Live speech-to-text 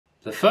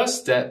The first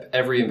step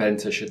every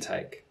inventor should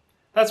take.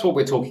 That's what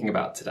we're talking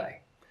about today.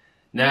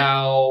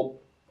 Now,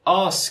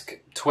 ask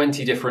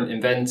 20 different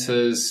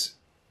inventors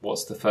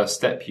what's the first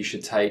step you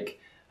should take,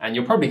 and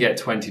you'll probably get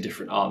 20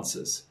 different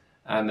answers.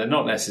 And they're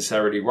not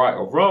necessarily right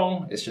or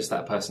wrong, it's just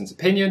that person's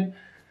opinion.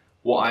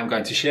 What I'm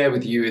going to share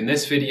with you in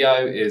this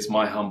video is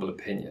my humble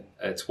opinion.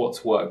 It's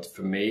what's worked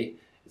for me.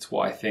 It's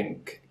what I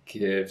think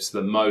gives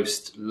the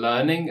most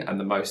learning and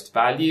the most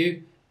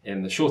value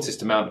in the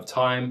shortest amount of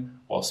time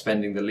while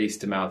spending the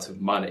least amount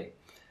of money.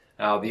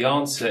 Now, the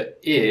answer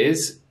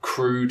is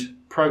crude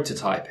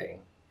prototyping.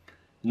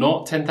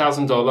 Not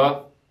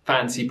 $10,000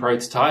 fancy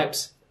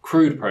prototypes,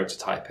 crude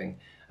prototyping.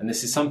 And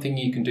this is something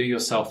you can do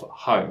yourself at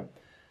home.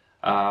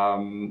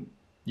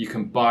 You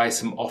can buy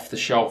some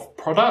off-the-shelf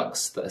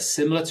products that are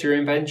similar to your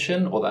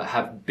invention or that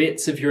have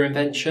bits of your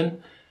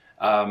invention,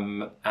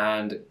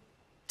 and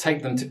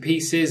take them to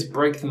pieces,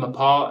 break them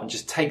apart, and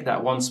just take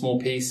that one small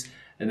piece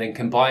and then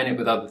combine it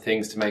with other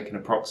things to make an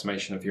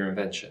approximation of your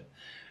invention.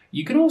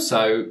 You can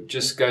also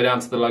just go down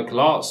to the local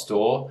art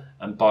store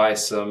and buy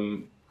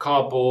some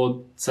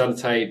cardboard,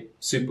 sellotape,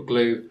 super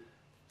glue,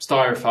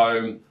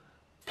 styrofoam,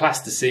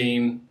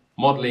 plasticine,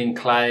 modeling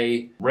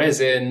clay,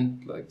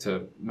 resin, like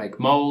to make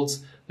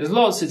molds. There's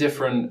lots of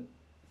different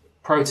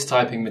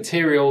prototyping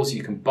materials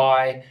you can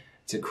buy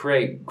to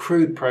create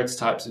crude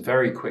prototypes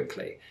very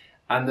quickly.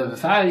 And the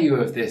value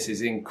of this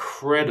is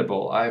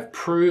incredible. I've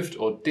proved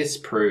or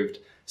disproved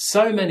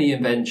so many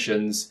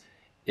inventions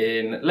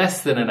in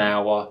less than an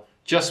hour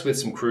just with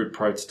some crude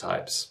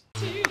prototypes.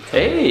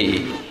 Hey,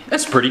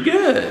 that's pretty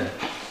good.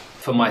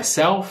 For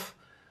myself,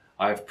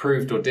 I've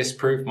proved or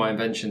disproved my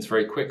inventions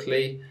very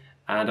quickly,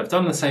 and I've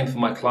done the same for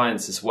my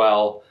clients as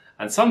well.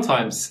 And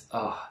sometimes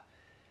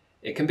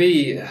it can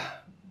be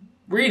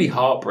really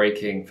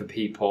heartbreaking for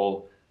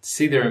people to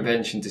see their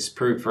invention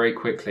disproved very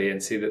quickly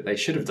and see that they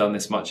should have done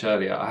this much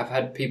earlier. I've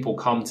had people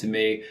come to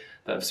me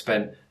that have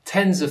spent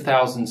tens of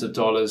thousands of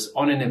dollars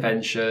on an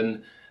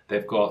invention.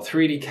 They've got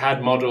 3D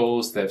CAD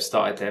models, they've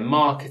started their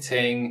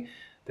marketing,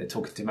 they're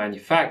talking to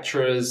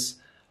manufacturers,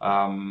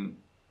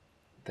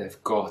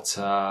 they've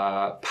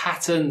got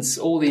patents,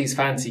 all these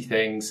fancy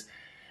things.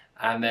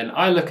 And then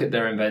I look at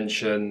their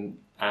invention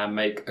and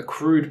make a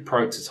crude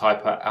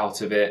prototype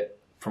out of it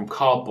from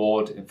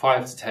cardboard in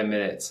 5 to 10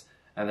 minutes.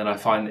 And then I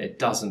find that it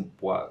doesn't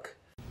work.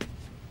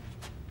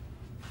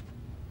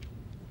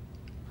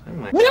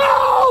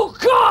 No,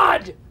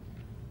 God!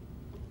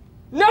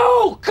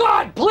 No,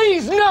 God,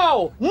 please,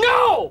 no!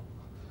 No!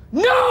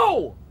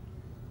 No!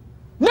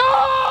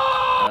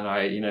 No! And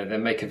I,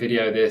 then make a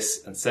video of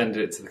this and send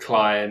it to the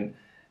client.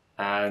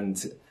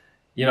 And,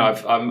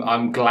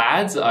 I'm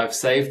glad I've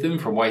saved them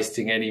from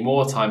wasting any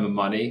more time and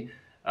money.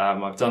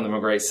 I've done them a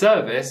great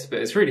service, but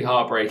it's really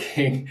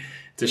heartbreaking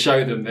to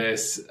show them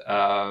this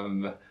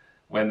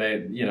when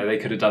they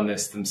could have done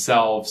this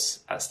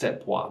themselves at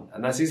step one.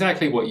 And that's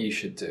exactly what you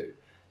should do.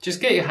 Just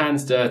get your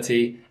hands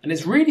dirty, and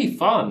it's really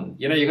fun.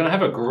 You're going to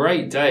have a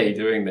great day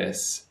doing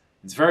this.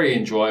 It's very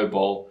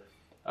enjoyable.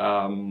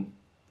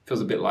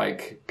 Feels a bit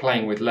like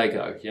playing with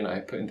Lego,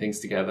 putting things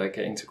together,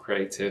 getting to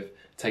creative,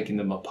 taking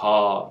them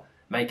apart,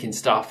 making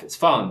stuff. It's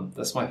fun.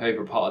 That's my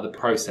favorite part of the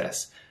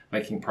process.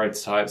 Making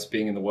prototypes,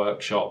 being in the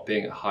workshop,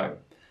 being at home.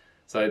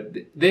 So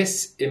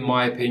this, in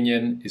my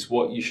opinion, is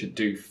what you should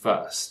do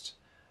first.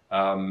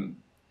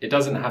 It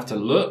doesn't have to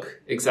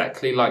look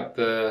exactly like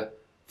the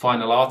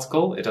final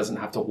article. It doesn't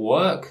have to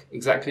work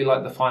exactly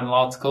like the final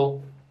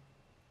article.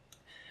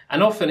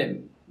 And often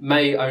it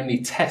may only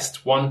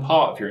test one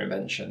part of your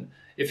invention.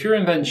 If your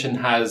invention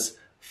has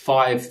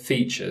 5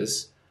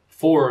 features,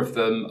 4 of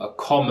them are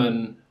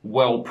common,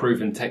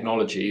 well-proven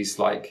technologies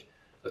like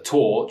a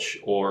torch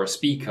or a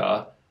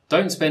speaker,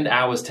 don't spend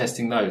hours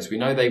testing those. We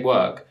know they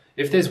work.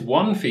 If there's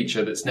one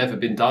feature that's never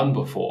been done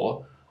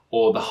before,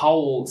 or the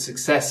whole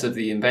success of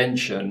the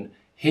invention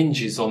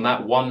hinges on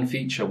that one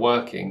feature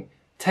working,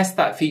 test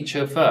that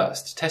feature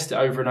first. Test it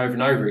over and over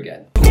and over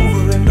again.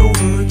 Over and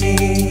over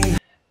again.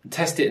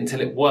 Test it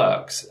until it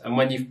works. And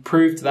when you've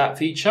proved that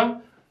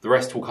feature, the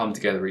rest will come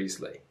together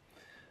easily.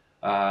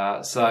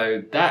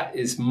 So that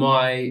is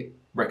my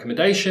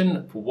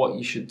recommendation for what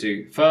you should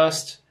do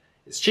first.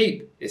 It's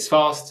cheap, it's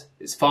fast,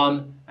 it's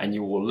fun, and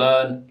you will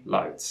learn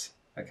loads.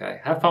 Okay,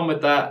 have fun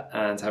with that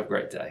and have a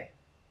great day.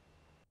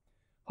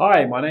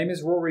 Hi, my name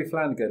is Rory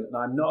Flanagan, and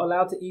I'm not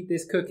allowed to eat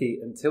this cookie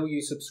until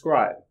you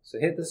subscribe. So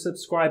hit the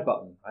subscribe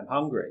button. I'm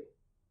hungry.